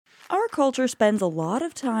culture spends a lot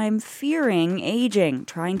of time fearing aging,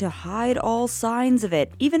 trying to hide all signs of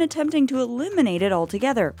it, even attempting to eliminate it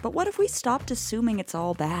altogether. But what if we stopped assuming it's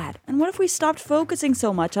all bad? And what if we stopped focusing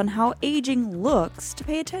so much on how aging looks to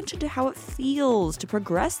pay attention to how it feels to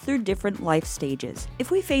progress through different life stages?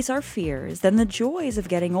 If we face our fears, then the joys of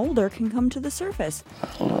getting older can come to the surface.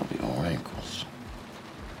 I love your wrinkles.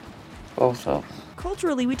 Both of them.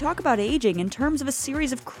 Culturally, we talk about aging in terms of a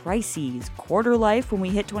series of crises. Quarter life when we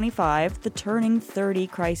hit 25, the turning 30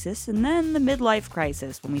 crisis, and then the midlife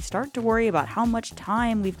crisis when we start to worry about how much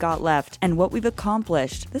time we've got left and what we've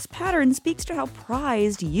accomplished. This pattern speaks to how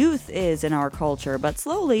prized youth is in our culture, but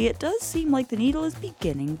slowly it does seem like the needle is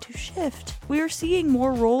beginning to shift. We are seeing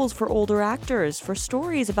more roles for older actors, for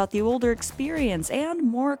stories about the older experience, and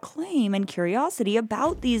more acclaim and curiosity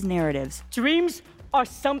about these narratives. Dreams are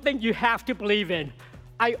something you have to believe in.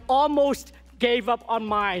 I almost gave up on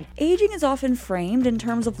mine. Aging is often framed in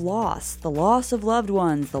terms of loss, the loss of loved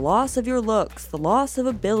ones, the loss of your looks, the loss of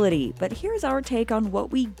ability. But here's our take on what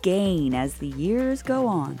we gain as the years go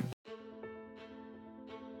on.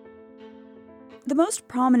 The most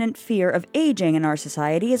prominent fear of aging in our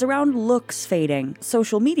society is around looks fading.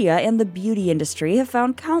 Social media and the beauty industry have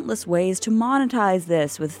found countless ways to monetize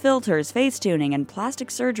this with filters, face tuning, and plastic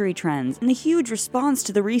surgery trends. And the huge response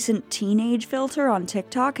to the recent teenage filter on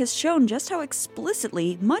TikTok has shown just how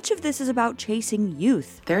explicitly much of this is about chasing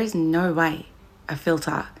youth. There is no way a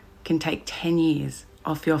filter can take 10 years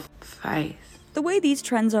off your face. The way these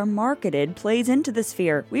trends are marketed plays into this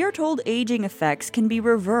fear. We are told aging effects can be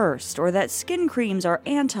reversed, or that skin creams are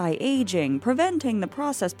anti-aging, preventing the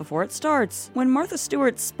process before it starts. When Martha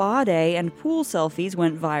Stewart's spa day and pool selfies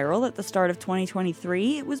went viral at the start of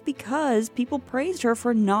 2023, it was because people praised her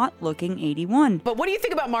for not looking 81. But what do you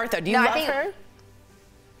think about Martha? Do you love her?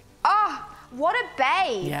 Oh, what a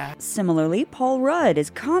babe! Yeah. Similarly, Paul Rudd is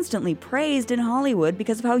constantly praised in Hollywood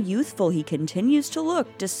because of how youthful he continues to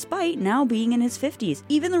look, despite now being in his 50s.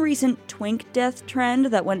 Even the recent twink death trend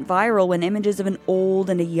that went viral when images of an old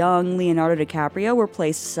and a young Leonardo DiCaprio were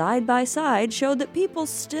placed side by side showed that people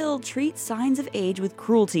still treat signs of age with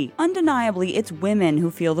cruelty. Undeniably, it's women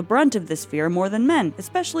who feel the brunt of this fear more than men,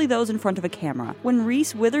 especially those in front of a camera. When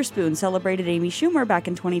Reese Witherspoon celebrated Amy Schumer back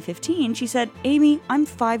in 2015, she said, "Amy, I'm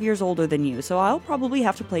 5 years older than you, so I'll probably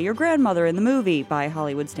have to play your grandmother in the movie by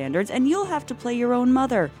Hollywood standards, and you'll have to play your own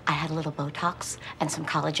mother." I had a little Botox and some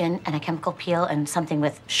collagen and a chemical peel and something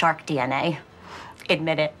with shark DNA.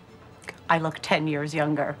 Admit it, I look 10 years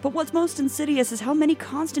younger. But what's most insidious is how many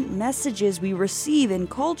constant messages we receive in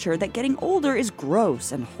culture that getting older is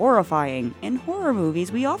gross and horrifying. In horror movies,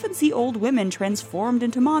 we often see old women transformed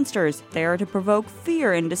into monsters. They are to provoke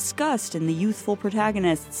fear and disgust in the youthful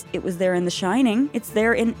protagonists. It was there in The Shining, it's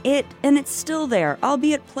there in It, and it's still there,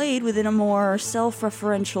 albeit played within a more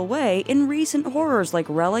self-referential way in recent horrors like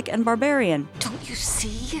Relic and Barbarian. Don't you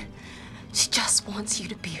see? She just wants you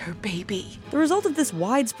to be her baby. The result of this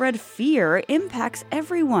widespread fear impacts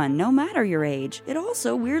everyone, no matter your age. It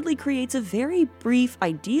also weirdly creates a very brief,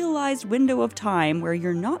 idealized window of time where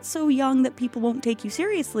you're not so young that people won't take you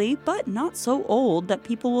seriously, but not so old that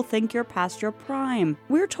people will think you're past your prime.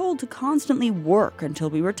 We're told to constantly work until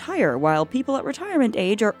we retire, while people at retirement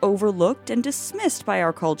age are overlooked and dismissed by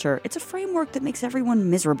our culture. It's a framework that makes everyone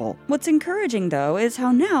miserable. What's encouraging, though, is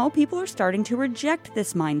how now people are starting to reject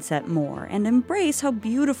this mindset more and embrace how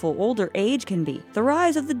beautiful older age can be. The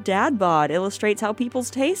rise of the dad bod illustrates how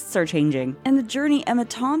people's tastes are changing. And the journey Emma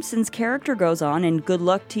Thompson's character goes on in Good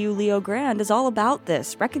Luck to You, Leo Grand is all about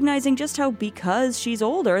this, recognizing just how because she's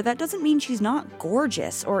older, that doesn't mean she's not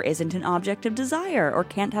gorgeous or isn't an object of desire or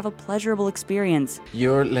can't have a pleasurable experience.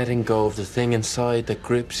 You're letting go of the thing inside that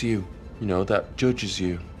grips you, that judges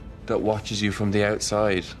you, that watches you from the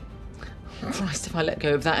outside. Christ, if I let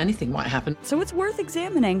go of that, anything might happen. So it's worth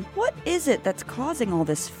examining, what is it that's causing all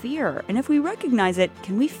this fear? And if we recognize it,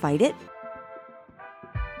 can we fight it?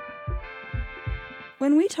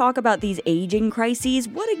 When we talk about these aging crises,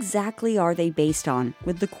 what exactly are they based on?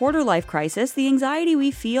 With the quarter-life crisis, the anxiety we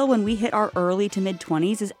feel when we hit our early to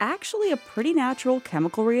mid-20s is actually a pretty natural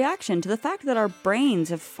chemical reaction to the fact that our brains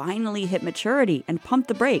have finally hit maturity and pumped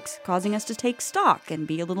the brakes, causing us to take stock and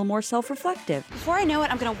be a little more self-reflective. Before I know it,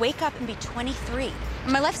 I'm gonna wake up and be 23.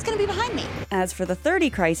 And my life's gonna be behind me. As for the 30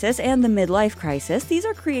 crisis and the midlife crisis, these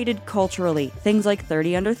are created culturally. Things like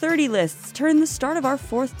 30 under 30 lists turn the start of our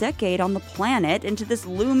 4th decade on the planet into this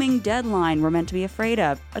looming deadline we're meant to be afraid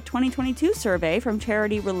of. A 2022 survey from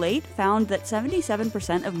charity Relate found that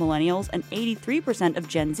 77% of millennials and 83% of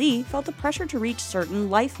Gen Z felt the pressure to reach certain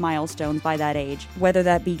life milestones by that age, whether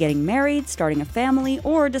that be getting married, starting a family,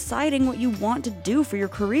 or deciding what you want to do for your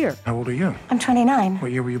career. How old are you? I'm 29.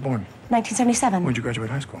 What year were you born? 1977. When did you graduate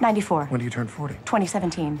high school? 94. When did you turn 40?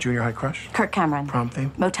 2017. Junior high crush? Kirk Cameron. Prom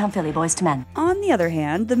theme? Motown Philly, Boys to Men. On the other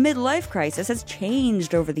hand, the midlife crisis has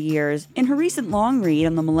changed over the years. In her recent long read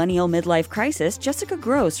on the millennial midlife crisis, Jessica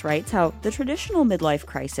Gross writes how the traditional midlife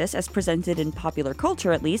crisis, as presented in popular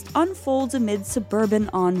culture at least, unfolds amid suburban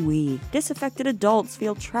ennui. Disaffected adults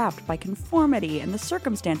feel trapped by conformity and the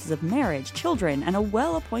circumstances of marriage, children, and a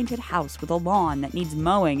well-appointed house with a lawn that needs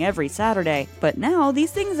mowing every Saturday. But now,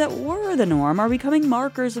 these things that were the norm are becoming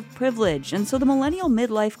markers of privilege, and so the millennial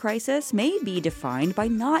midlife crisis may be defined by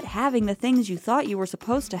not having the things you thought you were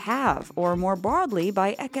supposed to have, or more broadly,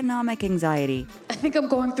 by economic anxiety. I think I'm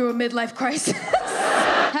going through a midlife crisis.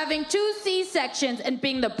 Having 2 C-sections and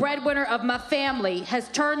being the breadwinner of my family has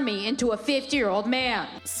turned me into a 50-year-old man.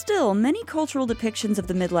 Still, many cultural depictions of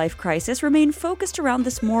the midlife crisis remain focused around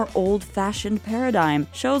this more old-fashioned paradigm.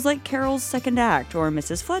 Shows like Carol's Second Act or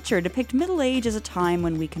Mrs. Fletcher depict middle age as a time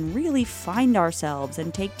when we can really find ourselves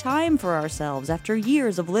and take time for ourselves after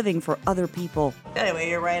years of living for other people. Anyway,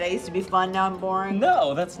 you're right. I used to be fun, now I'm boring.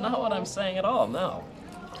 No, that's not what I'm saying at all, no.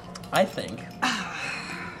 I think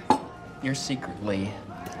you're secretly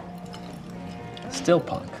still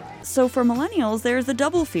punk. So for millennials, there's the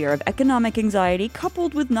double fear of economic anxiety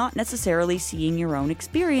coupled with not necessarily seeing your own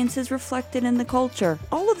experiences reflected in the culture.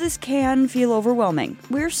 All of this can feel overwhelming.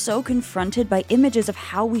 We're so confronted by images of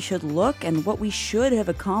how we should look and what we should have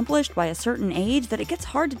accomplished by a certain age that it gets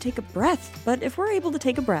hard to take a breath. But if we're able to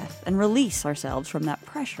take a breath and release ourselves from that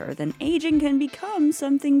pressure, then aging can become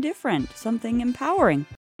something different, something empowering.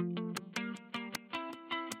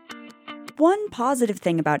 One positive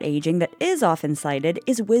thing about aging that is often cited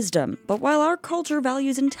is wisdom, but while our culture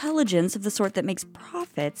values intelligence of the sort that makes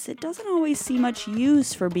profits, it doesn't always see much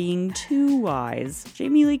use for being too wise.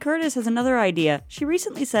 Jamie Lee Curtis has another idea. She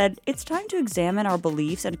recently said, "It's time to examine our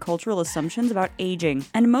beliefs and cultural assumptions about aging,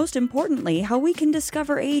 and most importantly, how we can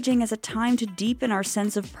discover aging as a time to deepen our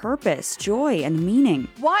sense of purpose, joy, and meaning."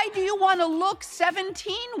 Why do you want to look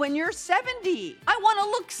 17 when you're 70? I want to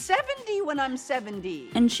look 70 when I'm 70.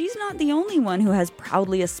 And she's not the only one who has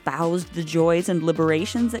proudly espoused the joys and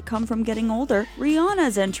liberations that come from getting older.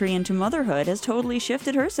 Rihanna's entry into motherhood has totally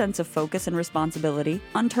shifted her sense of focus and responsibility.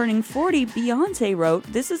 On turning 40, Beyoncé wrote,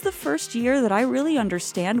 "This is the first year that I really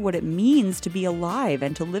understand what it means to be alive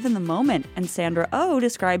and to live in the moment." And Sandra Oh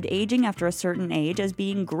described aging after a certain age as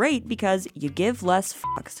being great because you give less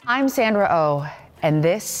fucks. I'm Sandra Oh, and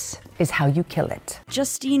this is how you kill it.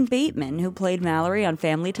 Justine Bateman, who played Mallory on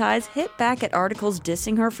Family Ties, hit back at articles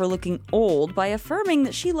dissing her for looking old by affirming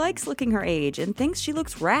that she likes looking her age and thinks she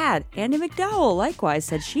looks rad. Andie MacDowell likewise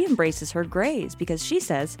said she embraces her grays because she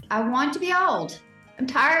says, "I want to be old. I'm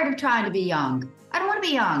tired of trying to be young. I don't want to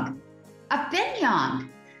be young. I've been young.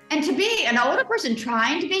 And to be an older person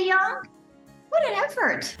trying to be young? What an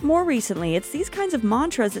effort." More recently, it's these kinds of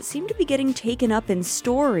mantras that seem to be getting taken up in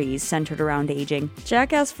stories centered around aging.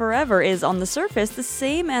 Jackass Forever is, on the surface, the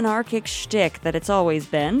same anarchic shtick that it's always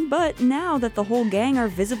been, but now that the whole gang are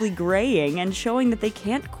visibly graying and showing that they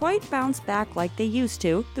can't quite bounce back like they used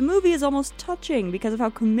to, the movie is almost touching because of how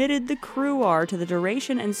committed the crew are to the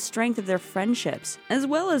duration and strength of their friendships, as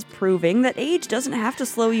well as proving that age doesn't have to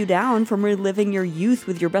slow you down from reliving your youth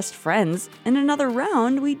with your best friends. In another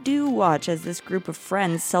round, we do watch as this group of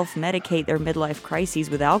friends self-medicate their midlife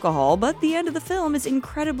crises with alcohol, but the end of the film is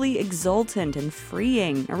incredibly exultant and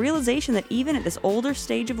freeing, a realization that even at this older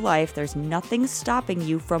stage of life, there's nothing stopping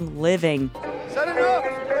you from living.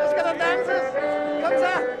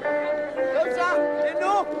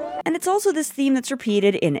 And it's also this theme that's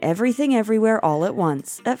repeated in Everything Everywhere All at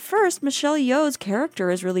Once. At first, Michelle Yeoh's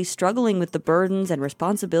character is really struggling with the burdens and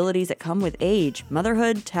responsibilities that come with age,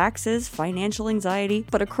 motherhood, taxes, financial anxiety.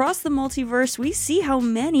 But across the multiverse, we see how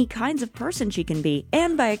many kinds of person she can be,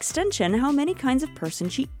 and by extension, how many kinds of person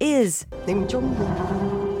she is.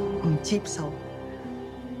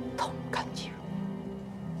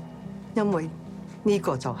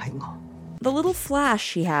 The little flash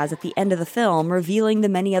she has at the end of the film, revealing the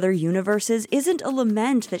many other universes, isn't a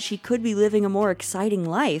lament that she could be living a more exciting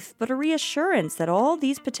life, but a reassurance that all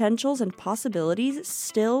these potentials and possibilities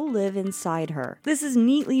still live inside her. This is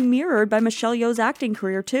neatly mirrored by Michelle Yeoh's acting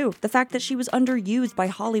career too. The fact that she was underused by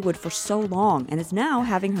Hollywood for so long and is now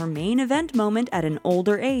having her main event moment at an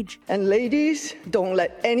older age. And ladies, don't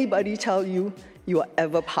let anybody tell you you are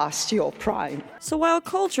ever past your prime. So while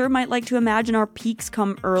culture might like to imagine our peaks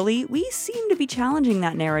come early, we seem to be challenging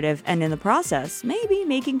that narrative, and in the process, maybe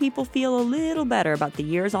making people feel a little better about the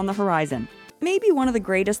years on the horizon. Maybe one of the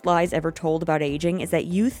greatest lies ever told about aging is that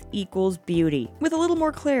youth equals beauty. With a little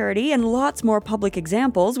more clarity and lots more public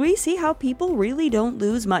examples, we see how people really don't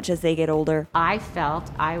lose much as they get older. I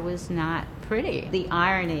felt I was not pretty. The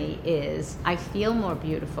irony is, I feel more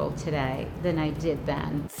beautiful today than I did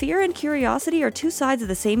then. Fear and curiosity are two sides of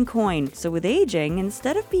the same coin, so with aging,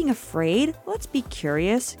 instead of being afraid, let's be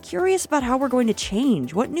curious. Curious about how we're going to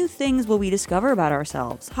change. What new things will we discover about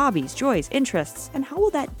ourselves? Hobbies, joys, interests, and how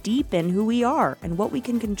will that deepen who we are and what we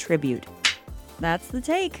can contribute? That's The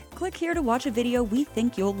Take. Click here to watch a video we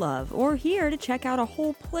think you'll love, or here to check out a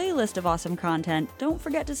whole playlist of awesome content. Don't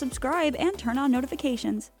forget to subscribe and turn on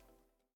notifications.